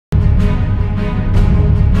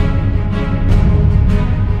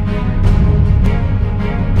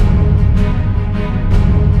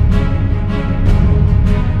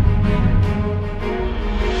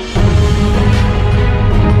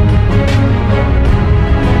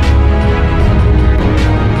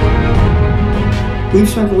We've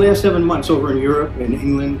spent the last 7 months over in Europe and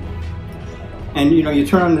England, and you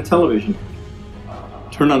turn on the television,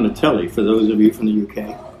 turn on the telly for those of you from the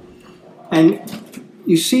UK, and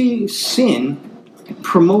you see sin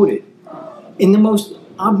promoted in the most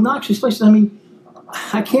obnoxious places. I mean,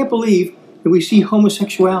 I can't believe that we see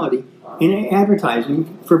homosexuality in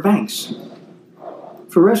advertising for banks,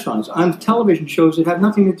 for restaurants, on television shows that have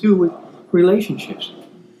nothing to do with relationships.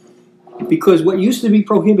 Because what used to be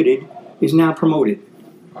prohibited is now promoted.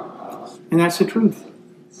 And that's the truth.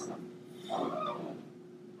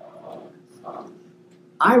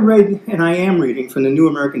 I read, and I am reading, from the New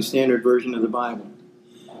American Standard Version of the Bible.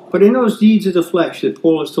 But in those deeds of the flesh that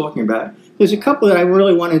Paul is talking about, there's a couple that I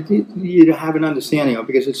really wanted you to have an understanding of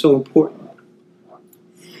because it's so important.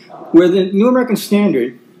 Where the New American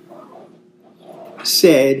Standard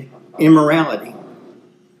said immorality,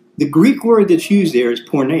 the Greek word that's used there is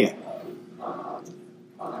porneia.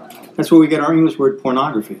 That's where we get our English word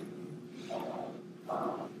pornography.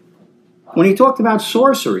 When he talked about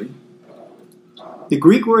sorcery, the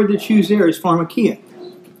Greek word that's used there is pharmakia,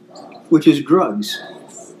 which is drugs.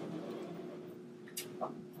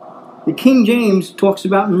 The King James talks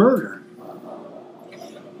about murder.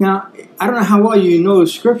 Now, I don't know how well you know the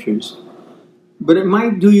scriptures, but it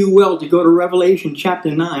might do you well to go to Revelation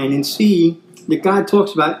chapter 9 and see that God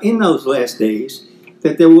talks about in those last days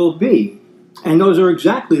that there will be, and those are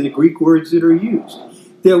exactly the Greek words that are used,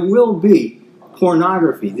 there will be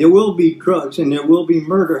pornography, there will be drugs, and there will be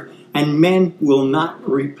murder, and men will not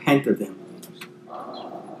repent of them.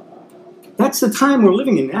 That's the time we're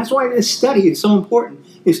living in. That's why this study is so important,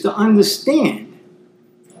 is to understand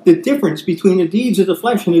the difference between the deeds of the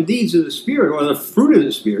flesh and the deeds of the Spirit, or the fruit of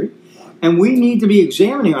the Spirit. And we need to be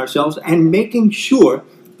examining ourselves and making sure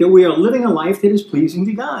that we are living a life that is pleasing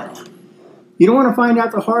to God. You don't want to find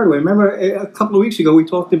out the hard way. Remember, a couple of weeks ago, we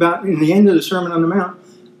talked about, in the end of the Sermon on the Mount,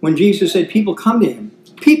 when Jesus said, people come to him.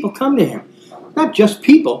 People come to him. Not just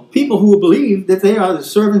people. People who believe that they are the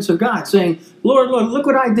servants of God, saying, Lord, Lord, look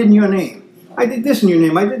what I did in your name. I did this in your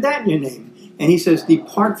name. I did that in your name. And he says,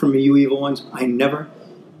 depart from me, you evil ones. I never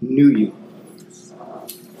knew you.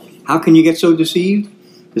 How can you get so deceived?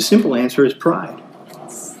 The simple answer is pride.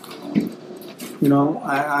 I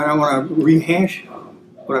don't want to rehash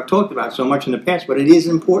what I've talked about so much in the past, but it is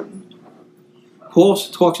important. Paul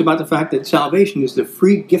talks about the fact that salvation is the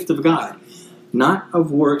free gift of God, not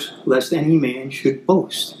of works, lest any man should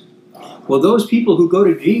boast. Well, those people who go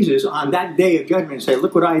to Jesus on that day of judgment and say,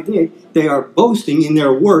 look what I did, they are boasting in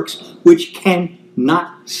their works, which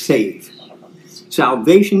cannot save.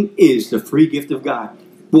 Salvation is the free gift of God,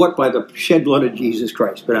 bought by the shed blood of Jesus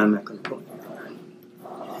Christ. But I'm not going to go there.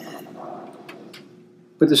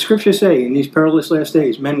 But the scriptures say, in these perilous last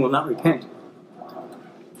days, men will not repent.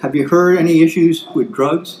 Have you heard any issues with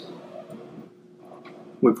drugs?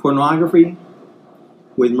 With pornography?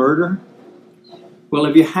 With murder? Well,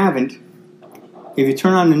 if you haven't, if you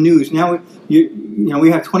turn on the news, now we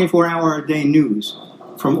have 24-hour-a-day news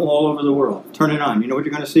from all over the world. Turn it on. You know what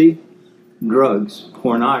you're going to see? Drugs,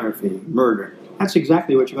 pornography, murder. That's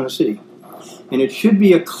exactly what you're going to see. And it should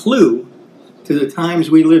be a clue to the times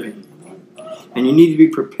we live in. And you need to be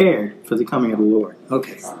prepared for the coming of the Lord.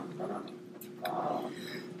 Okay.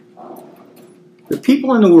 The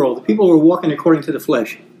people in the world, the people who are walking according to the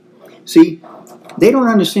flesh, see, they don't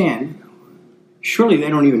understand, surely they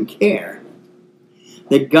don't even care,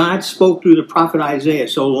 that God spoke through the prophet Isaiah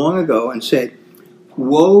so long ago and said,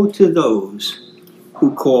 woe to those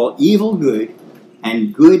who call evil good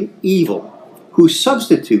and good evil, who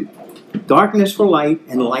substitute darkness for light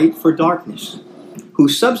and light for darkness, who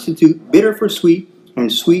substitute bitter for sweet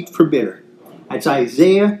and sweet for bitter. That's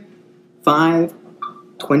Isaiah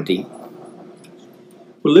 5:20.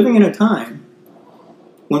 We're living in a time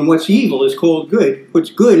when what's evil is called good,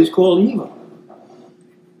 what's good is called evil.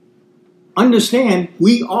 Understand,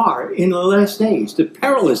 we are in the last days, the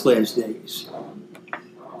perilous last days.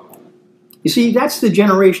 You see, that's the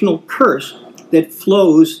generational curse that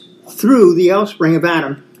flows through the offspring of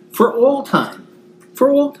Adam for all time.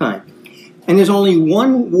 For all time. And there's only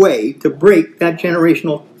one way to break that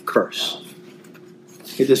generational curse.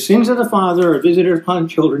 If the sins of the father are visited upon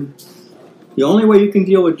children, the only way you can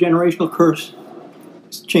deal with generational curse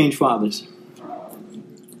is to change fathers.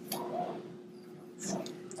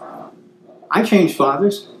 I changed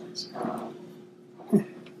fathers.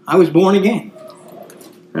 I was born again.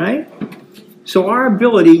 Right? So our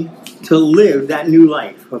ability to live that new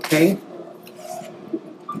life, okay,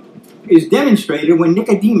 is demonstrated when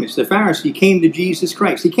Nicodemus, the Pharisee, came to Jesus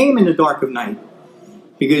Christ. He came in the dark of night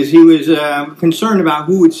because he was concerned about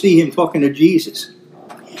who would see him talking to Jesus.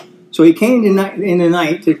 So he came in the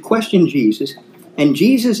night to question Jesus, And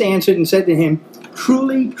Jesus answered and said to him,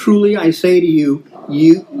 truly, truly, I say to you,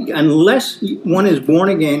 unless one is born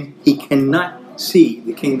again, he cannot see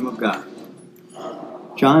the kingdom of God.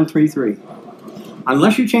 John 3:3.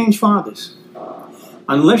 Unless you change fathers,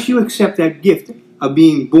 unless you accept that gift of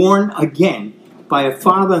being born again by a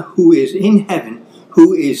Father who is in heaven,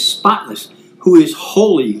 who is spotless, who is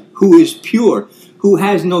holy, who is pure, who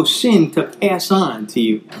has no sin to pass on to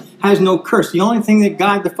you, has no curse. The only thing that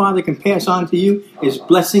God the Father can pass on to you is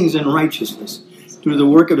blessings and righteousness through the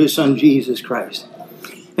work of his Son, Jesus Christ.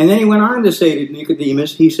 And then he went on to say to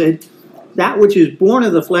Nicodemus, he said, that which is born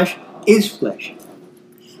of the flesh is flesh,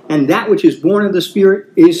 and that which is born of the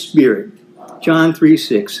Spirit is spirit. John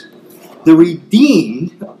 3:6. The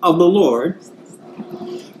redeemed of the Lord,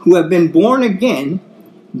 who have been born again,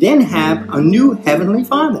 then have a new heavenly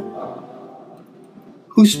Father,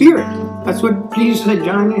 who's spirit. That's what Jesus said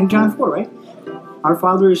in John 4, right? Our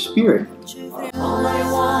Father is spirit. All I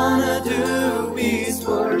wanna do is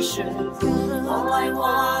worship. All I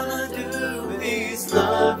wanna do is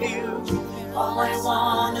love you. All I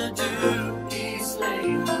wanna do is lay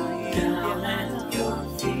me down at your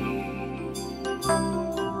feet.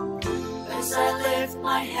 As I lift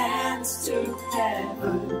my hands to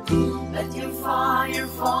heaven, let your fire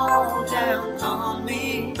fall down on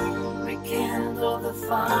me. Rekindle the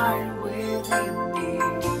fire within me,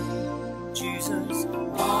 Jesus,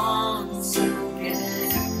 once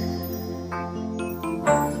again.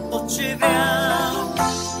 Tốt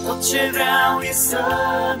chưa bao yêu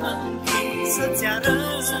sớm kỳ, rất chả